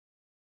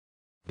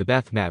The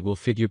bath mat will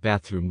fit your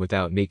bathroom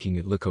without making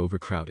it look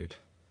overcrowded.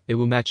 It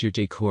will match your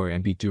decor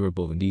and be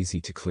durable and easy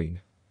to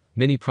clean.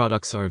 Many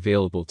products are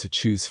available to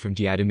choose from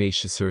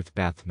diatomaceous earth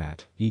bath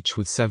mat, each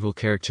with several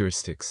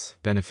characteristics,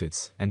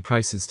 benefits, and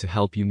prices to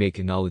help you make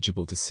a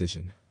knowledgeable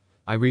decision.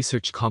 I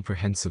researched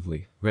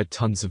comprehensively, read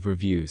tons of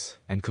reviews,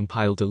 and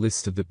compiled a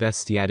list of the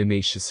best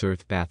diatomaceous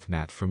earth bath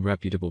mat from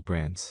reputable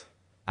brands.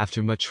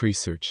 After much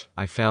research,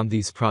 I found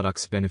these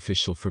products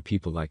beneficial for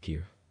people like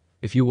you.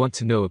 If you want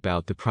to know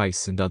about the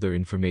price and other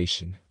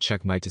information,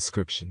 check my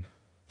description.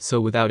 So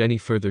without any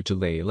further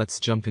delay, let's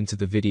jump into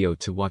the video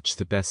to watch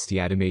the best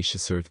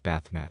diatomaceous earth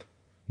bath mat.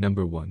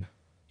 Number 1.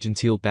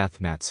 Genteele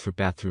bath mats for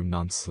bathroom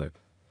non-slip.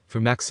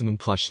 For maximum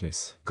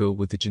plushness, go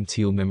with the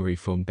Genteele memory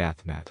foam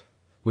bath mat.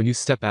 When you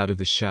step out of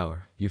the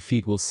shower, your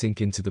feet will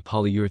sink into the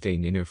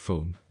polyurethane inner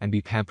foam and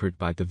be pampered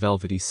by the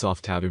velvety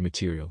soft outer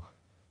material.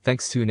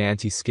 Thanks to an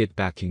anti-skid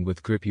backing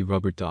with grippy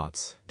rubber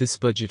dots, this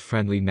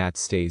budget-friendly mat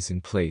stays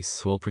in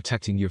place while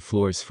protecting your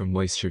floors from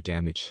moisture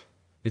damage.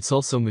 It's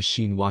also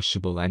machine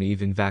washable and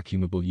even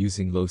vacuumable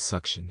using low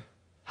suction.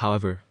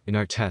 However, in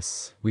our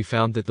tests, we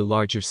found that the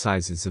larger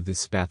sizes of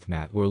this bath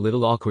mat were a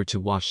little awkward to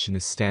wash in a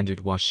standard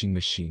washing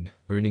machine,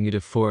 earning it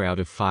a 4 out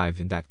of 5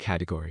 in that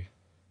category.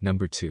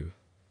 Number 2.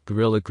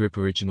 Gorilla Grip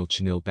Original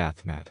Chenille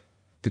Bath Mat.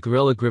 The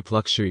Gorilla Grip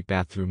Luxury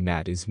Bathroom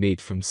Mat is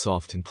made from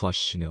soft and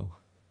plush chenille.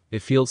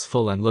 It feels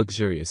full and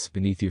luxurious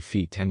beneath your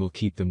feet and will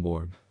keep them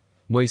warm.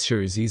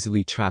 Moisture is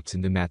easily trapped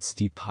in the mat's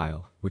deep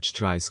pile, which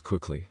dries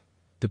quickly.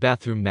 The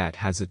bathroom mat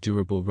has a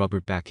durable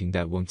rubber backing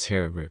that won't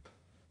tear or rip.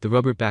 The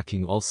rubber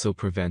backing also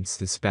prevents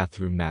this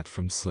bathroom mat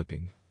from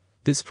slipping.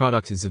 This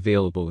product is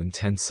available in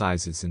 10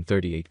 sizes and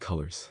 38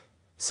 colors.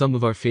 Some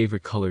of our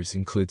favorite colors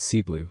include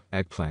sea blue,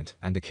 eggplant,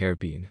 and the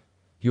Caribbean.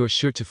 You are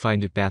sure to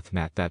find a bath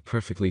mat that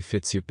perfectly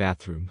fits your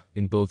bathroom,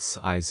 in both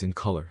size and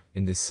color,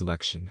 in this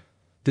selection.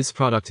 This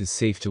product is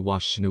safe to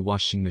wash in a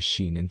washing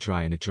machine and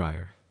dry in a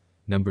dryer.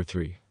 Number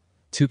 3.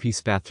 2-piece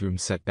bathroom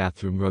set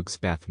bathroom rugs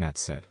bath mat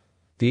set.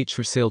 The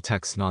H4Sale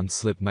Tex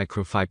non-slip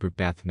microfiber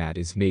bath mat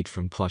is made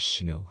from plush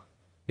chenille.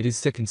 It is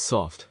thick and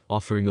soft,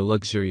 offering a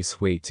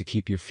luxurious way to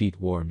keep your feet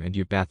warm and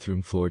your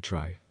bathroom floor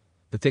dry.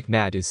 The thick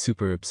mat is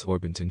super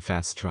absorbent and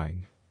fast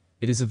drying.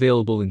 It is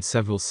available in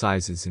several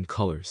sizes and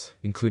colors,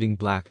 including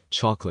black,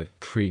 chocolate,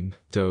 cream,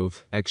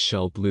 dove,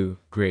 eggshell blue,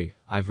 gray,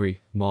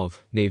 ivory,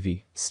 mauve,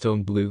 navy,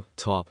 stone blue,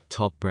 top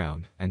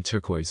brown, and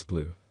turquoise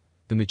blue.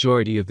 The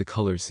majority of the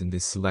colors in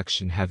this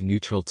selection have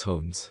neutral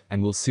tones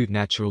and will suit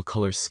natural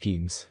color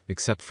schemes,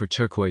 except for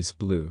turquoise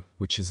blue,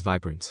 which is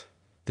vibrant.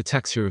 The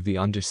texture of the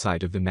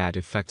underside of the mat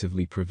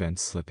effectively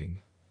prevents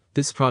slipping.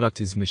 This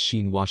product is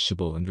machine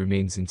washable and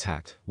remains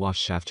intact,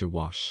 wash after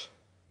wash.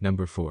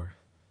 Number 4.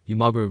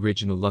 Yimobra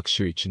Original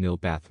Luxury Chenille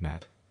Bath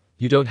Mat.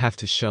 You don't have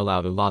to shell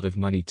out a lot of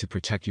money to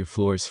protect your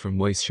floors from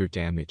moisture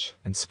damage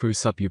and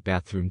spruce up your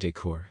bathroom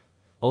decor.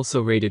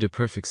 Also rated a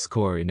perfect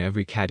score in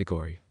every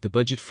category, the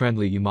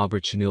budget-friendly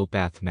Yimobra Chenille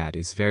bath mat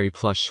is very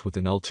plush with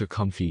an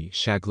ultra-comfy,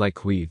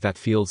 shag-like weave that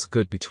feels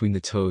good between the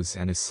toes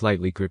and a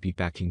slightly grippy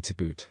backing to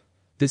boot.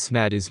 This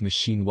mat is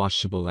machine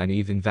washable and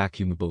even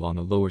vacuumable on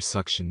a lower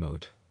suction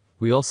mode.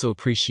 We also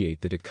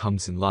appreciate that it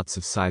comes in lots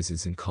of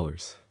sizes and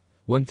colors.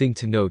 One thing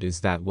to note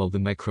is that while the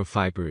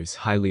microfiber is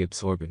highly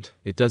absorbent,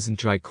 it doesn't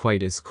dry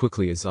quite as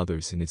quickly as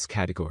others in its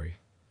category.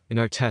 In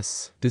our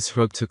tests, this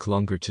rug took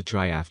longer to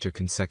dry after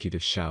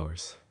consecutive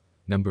showers.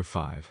 Number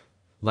 5.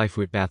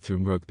 Lifewit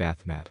Bathroom Rug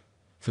Bath Mat.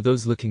 For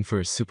those looking for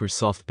a super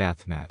soft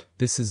bath mat,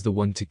 this is the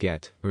one to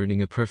get,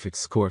 earning a perfect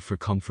score for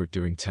comfort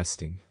during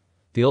testing.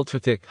 The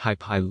ultra-thick, high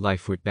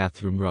Lifewit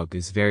bathroom rug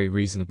is very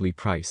reasonably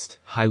priced,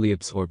 highly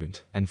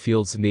absorbent, and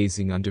feels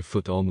amazing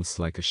underfoot, almost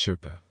like a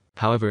Sherpa.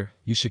 However,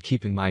 you should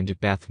keep in mind a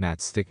bath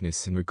mat's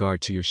thickness in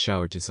regard to your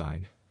shower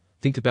design.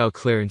 Think about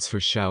clearance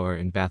for shower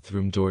and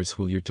bathroom doors.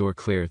 Will your door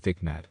clear a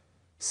thick mat?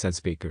 Says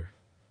Baker.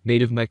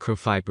 Made of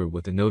microfiber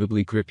with a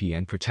notably grippy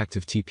and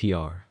protective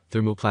TPR,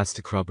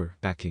 thermoplastic rubber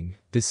backing,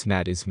 this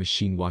mat is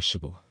machine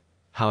washable.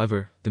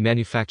 However, the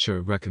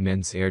manufacturer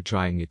recommends air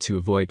drying it to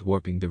avoid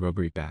warping the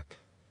rubbery back.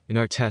 In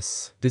our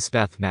tests, this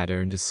bath mat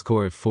earned a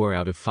score of 4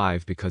 out of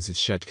 5 because it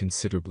shed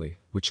considerably,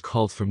 which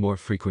called for more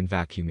frequent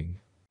vacuuming.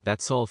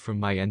 That's all from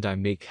my end. I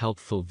make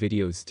helpful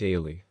videos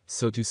daily,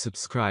 so do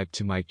subscribe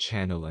to my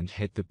channel and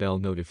hit the bell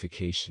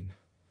notification.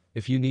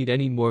 If you need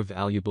any more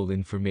valuable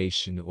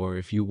information or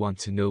if you want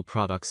to know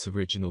product's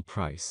original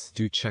price,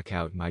 do check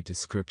out my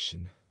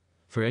description.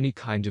 For any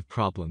kind of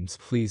problems,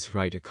 please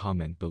write a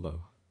comment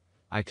below.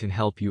 I can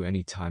help you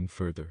anytime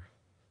further.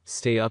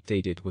 Stay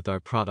updated with our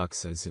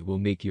products as it will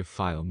make your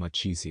file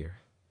much easier.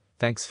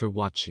 Thanks for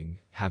watching,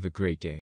 have a great day.